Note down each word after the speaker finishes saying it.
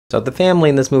So if the family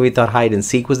in this movie thought hide and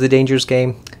seek was the dangerous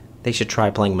game, they should try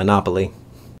playing Monopoly.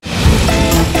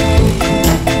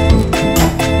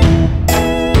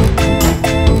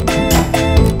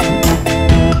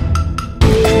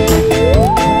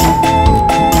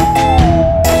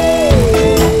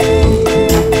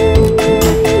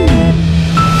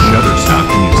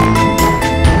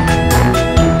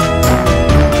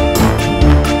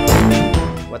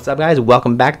 What's up, guys?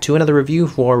 Welcome back to another review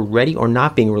for Ready or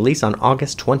Not, being released on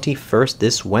August 21st,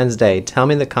 this Wednesday. Tell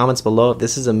me in the comments below if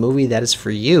this is a movie that is for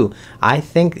you. I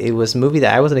think it was a movie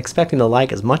that I wasn't expecting to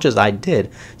like as much as I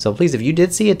did. So please, if you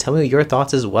did see it, tell me your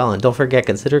thoughts as well. And don't forget,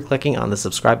 consider clicking on the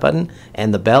subscribe button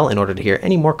and the bell in order to hear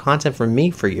any more content from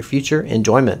me for your future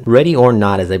enjoyment. Ready or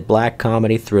Not is a black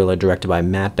comedy thriller directed by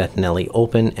Matt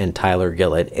Bettinelli-Olpin and Tyler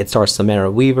Gillett. It stars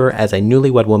Samara Weaver as a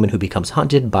newlywed woman who becomes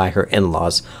hunted by her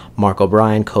in-laws. Mark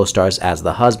O'Brien co-stars as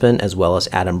the husband, as well as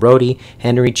Adam Brody,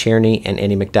 Henry Czerny, and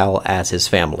Andie MacDowell as his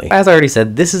family. As I already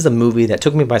said, this is a movie that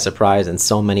took me by surprise in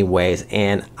so many ways,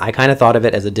 and I kind of thought of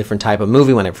it as a different type of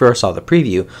movie when I first saw the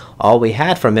preview. All we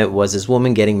had from it was this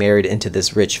woman getting married into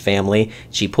this rich family.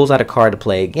 She pulls out a card to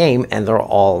play a game, and they're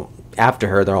all after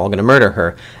her. They're all going to murder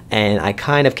her. And I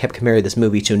kind of kept comparing this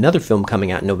movie to another film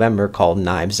coming out in November called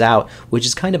Knives Out, which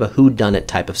is kind of a whodunit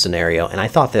type of scenario, and I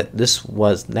thought that this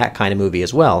was that kind of movie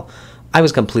as well. I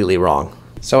was completely wrong.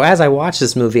 So as I watched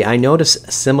this movie, I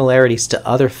noticed similarities to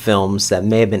other films that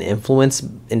may have been influenced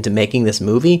into making this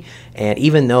movie, and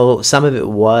even though some of it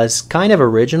was kind of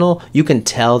original, you can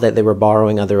tell that they were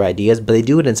borrowing other ideas, but they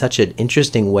do it in such an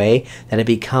interesting way that it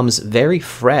becomes very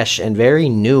fresh and very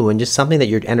new and just something that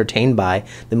you're entertained by.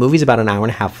 The movie's about an hour and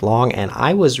a half long, and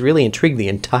I was really intrigued the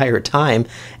entire time,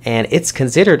 and it's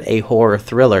considered a horror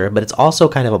thriller, but it's also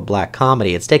kind of a black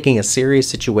comedy. It's taking a serious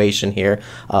situation here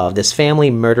of this family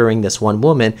murdering this one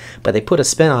woman, but they put a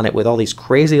spin on it with all these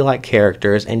crazy like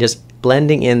characters and just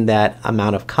blending in that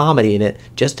amount of comedy in it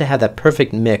just to have that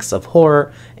perfect mix of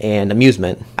horror and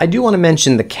amusement. I do want to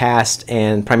mention the cast,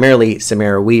 and primarily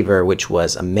Samara Weaver, which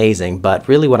was amazing, but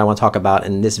really what I want to talk about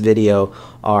in this video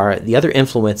are the other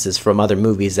influences from other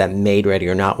movies that made Ready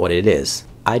or Not what it is.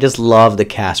 I just love the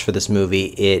cast for this movie.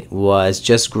 It was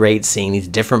just great seeing these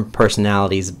different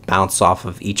personalities bounce off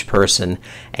of each person,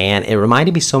 and it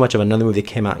reminded me so much of another movie that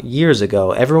came out years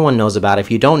ago. Everyone knows about it. If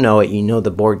you don't know it, you know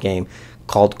the board game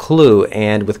called Clue,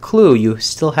 and with Clue you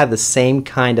still had the same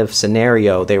kind of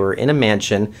scenario. They were in a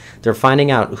mansion, they're finding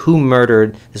out who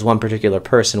murdered this one particular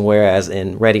person, whereas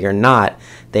in Ready or Not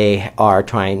they are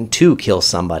trying to kill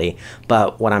somebody.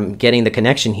 But what I'm getting the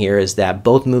connection here is that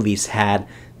both movies had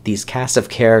these cast of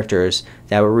characters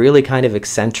that were really kind of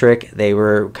eccentric. They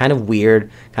were kind of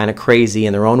weird, kind of crazy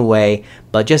in their own way,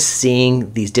 but just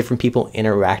seeing these different people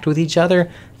interact with each other,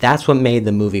 that's what made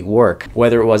the movie work.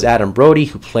 Whether it was Adam Brody,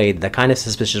 who played the kind of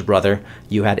suspicious brother,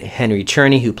 you had Henry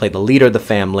Czerny, who played the leader of the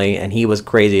family, and he was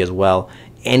crazy as well,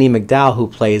 Andie MacDowell, who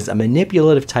plays a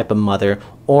manipulative type of mother,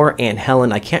 or Aunt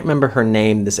Helen. I can't remember her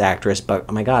name, this actress, but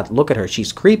oh my god, look at her,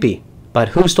 she's creepy. But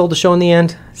who stole the show in the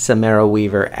end? Samara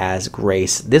Weaver as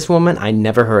Grace. This woman, I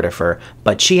never heard of her,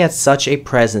 but she had such a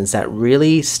presence that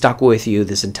really stuck with you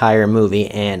this entire movie,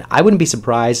 and I wouldn't be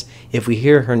surprised if we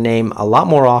hear her name a lot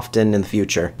more often in the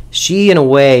future. She, in a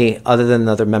way, other than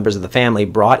the other members of the family,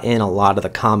 brought in a lot of the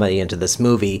comedy into this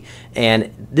movie,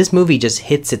 and this movie just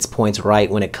hits its points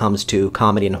right when it comes to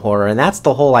comedy and horror, and that's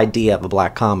the whole idea of a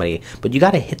black comedy, but you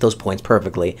gotta hit those points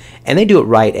perfectly, and they do it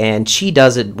right, and she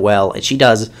does it well, and she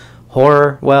does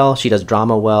horror well, she does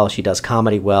drama well, she does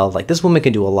comedy well. Like, this woman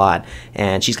can do a lot,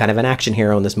 and she's kind of an action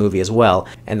hero in this movie as well.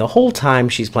 And the whole time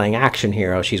she's playing action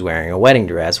hero, she's wearing a wedding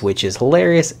dress, which is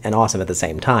hilarious and awesome at the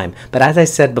same time. But as I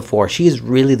said before, she is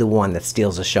really the one that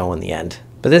steals the show in the end.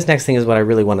 But this next thing is what I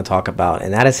really want to talk about,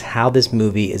 and that is how this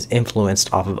movie is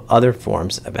influenced off of other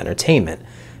forms of entertainment.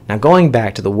 Now, going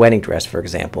back to the wedding dress, for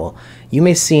example, you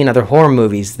may see in other horror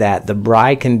movies that the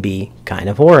bride can be kind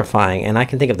of horrifying, and I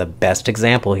can think of the best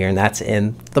example here, and that's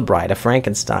in The Bride of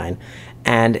Frankenstein.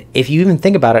 And if you even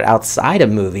think about it outside of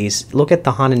movies, look at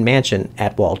the Haunted Mansion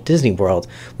at Walt Disney World,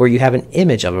 where you have an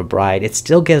image of a bride. It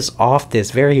still gives off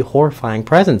this very horrifying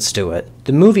presence to it.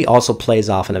 The movie also plays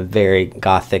off in a very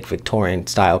gothic Victorian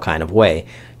style kind of way.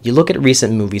 You look at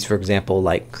recent movies, for example,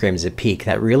 like Crimson Peak,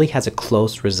 that really has a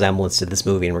close resemblance to this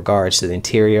movie in regards to the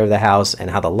interior of the house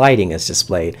and how the lighting is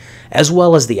displayed, as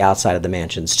well as the outside of the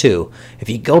mansions too. If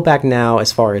you go back now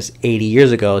as far as 80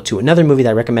 years ago to another movie that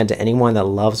I recommend to anyone that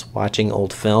loves watching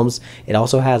old films, it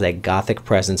also has a gothic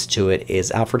presence to it,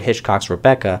 is Alfred Hitchcock's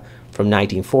Rebecca from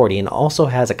 1940, and also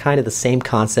has a kind of the same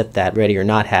concept that Ready or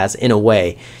Not has in a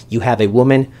way. You have a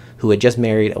woman who had just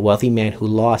married a wealthy man who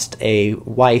lost a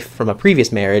wife from a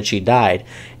previous marriage. She died.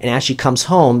 And as she comes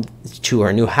home to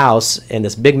her new house in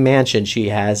this big mansion, she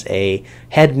has a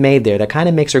head maid there that kind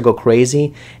of makes her go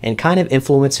crazy and kind of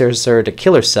influences her to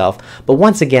kill herself. But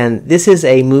once again, this is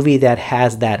a movie that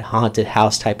has that haunted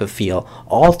house type of feel.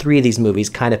 All three of these movies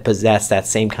kind of possess that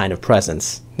same kind of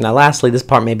presence. Now lastly, this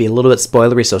part may be a little bit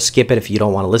spoilery, so skip it if you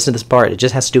don't want to listen to this part. It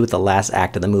just has to do with the last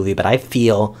act of the movie, but I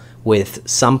feel with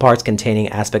some parts containing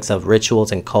aspects of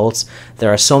rituals and cults,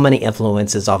 there are so many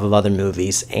influences off of other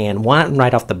movies, and one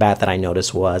right off the bat that I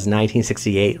noticed was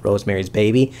 1968, Rosemary's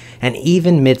Baby, and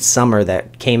even Midsummer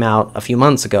that came out a few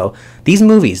months ago. These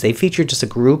movies, they feature just a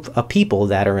group of people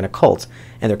that are in a cult,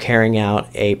 and they're carrying out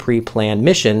a pre-planned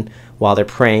mission while they're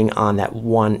preying on that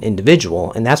one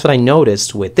individual. And that's what I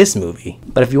noticed with this movie.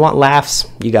 But if you want laughs,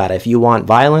 you got it. If you want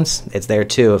violence, it's there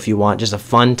too. If you want just a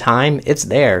fun time, it's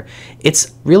there.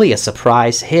 It's really a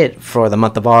surprise hit for the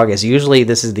month of August. Usually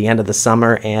this is the end of the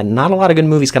summer and not a lot of good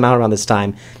movies come out around this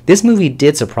time. This movie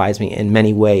did surprise me in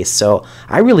many ways, so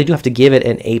I really do have to give it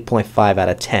an 8.5 out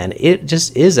of 10. It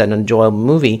just is an enjoyable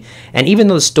movie, and even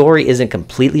though the story isn't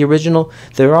completely original,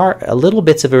 there are a little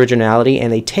bits of originality,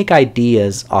 and they take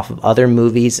ideas off of other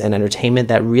movies and entertainment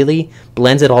that really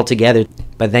blends it all together.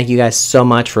 But thank you guys so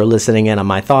much for listening in on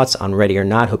my thoughts on Ready or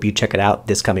Not. Hope you check it out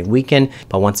this coming weekend.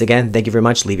 But once again, thank you very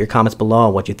much. Leave your comments below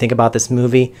on what you think about this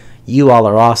movie. You all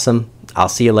are awesome. I'll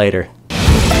see you later.